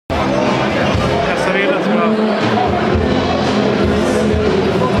Kasarinac, bravo.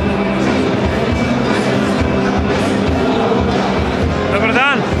 Dobar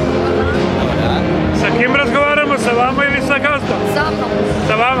dan. Sa kim razgovaramo? Sa vama ili sa gazdom? Sa mnom.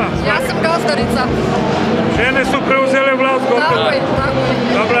 Sa vama? Ja sam gazdarica. Žene su preuzele vlast gotovo. Tako je, tako je.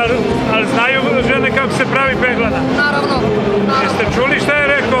 Dobro, ali znaju žene kako se pravi peglana? Naravno. Jeste čuli šta je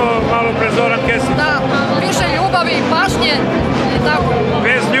rekao malo pre Zoran Kesić? Da, više ljubavi, pažnje i tako.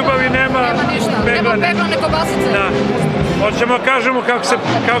 Bez ljubavi nema ništa. peglane. Nema peglane kobasice. Da. Hoćemo kažemo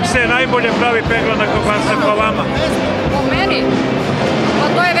kako se najbolje pravi peglana kobasa po vama? Po meni? Pa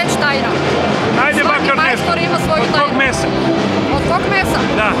to je već tajna. Ajde makar nešto. Svaki majstor ima svoju tajnu. Od kog mesa? Od kog mesa?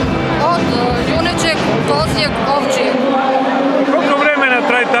 Da. Od junećeg, kozijeg, ovčijeg. Koliko vremena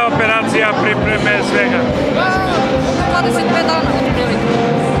traje ta operacija, pripreme, svega? 25 dana, otprilike.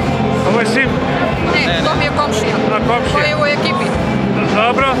 Ovo je sin? Ne, to mi je komšija. Komšija. Koji je u ekipi.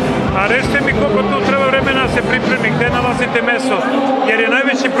 Dobro, a recite mi koliko tu treba vremena se pripremi, gde nalazite meso? Jer je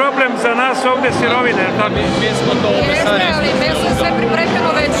najveći problem za nas ovde sirovine, je li tako? Mi smo to u mesari. Jeste, ali meso je sve pripremljeno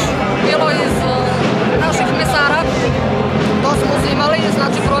već bilo iz naših mesara. To smo uzimali,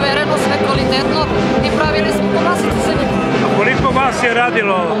 znači provereno, sve kvalitetno i pravili smo kobasicu sa njim. A koliko vas je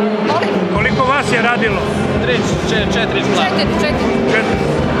radilo? Molim? Koliko vas je radilo? 4 plana. 4.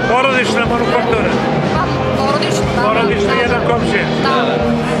 Porodična manufaktura? Pa, porodična, da. Porodična, jedan komšija? Da.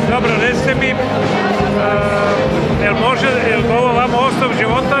 Dobro, recite mi, je li ovo vama osnov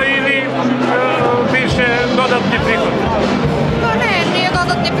života ili više dodatni prihod? Pa ne, nije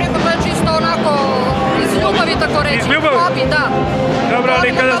dodatni prihod, već isto onako iz ljubavi, tako reći. Iz ljubavi? Hobi, da. Dobro, ali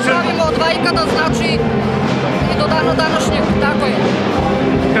kada se... Pravimo od vajkada, znači i do dana današnjeg, tako je.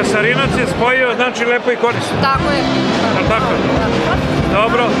 Kasarinac je spojio, znači lepo i korisno. Tako je. Je li tako?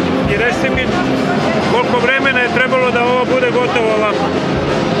 Dobro, i recite mi koliko vremena je trebalo da ovo bude gotovo ovako?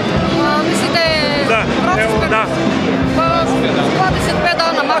 Mislite, evo, da. Pa 25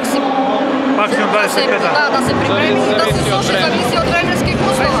 dana maksimum. Maksimum 25 dana. Da, da se pripremi i da se suši, zavisi od vremenskih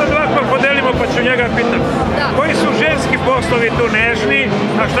uslova. Aj sad ovako podelimo pa ću njega pitam. Koji su ženski poslovi tu nežni,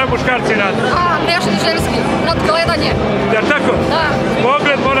 a šta muškarci rade? Nežni ženski, nadgledanje. Jel' tako? Da.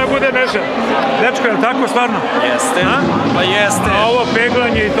 Pogled mora bude nežan. Dečko, jel' tako stvarno? Jeste, pa jeste. A ovo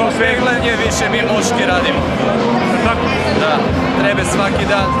peglanje i to sve? Peglanje više mi muški radimo. Jel' tako? Da, treba svaki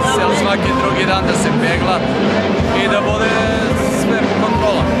dan, svaki drugi dan da se pegla i da bude sve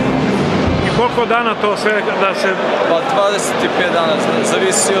kontrola. I koliko dana to sve da se... Pa 25 dana,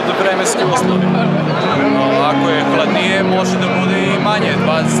 zavisi od vremenskih uslovi. Ako je hladnije, može da bude i manje,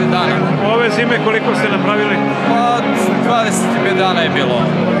 20 dana. Ove zime koliko ste napravili? Pa 25 dana je bilo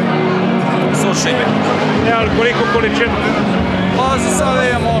sušenje. Ali koliko količinu? Pa za sada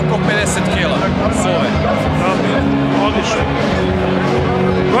imamo oko 50 kila suve. Odlično.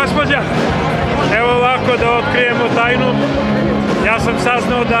 Gospodja, evo ovako da otkrijemo tajnu. Ja sam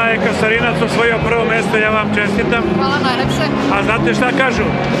saznao da je Kasarinac osvojio prvo mesto, ja vam čestitam. Hvala najlepše. A znate šta kažu?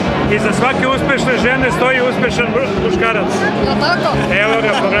 Iza svake uspešne žene stoji uspešan muškarac. Je li tako? Evo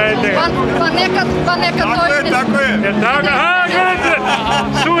ga, pogledajte. Pa nekad to i ne... Tako je. Je tako? Aha, gledajte!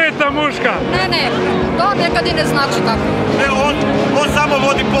 Sujeta muška. Ne, to nekad i ne znači tako. Ne, on samo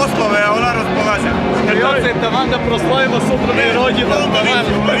vodi poslove, a ona raspolaže. Ja se taman da proslavimo suprotni rođendan.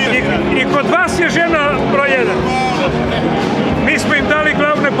 I kod vas je žena broj 1. Mi smo im dali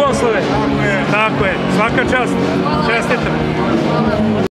glavne poslove. Tako je. Svaka čast. Čestitam.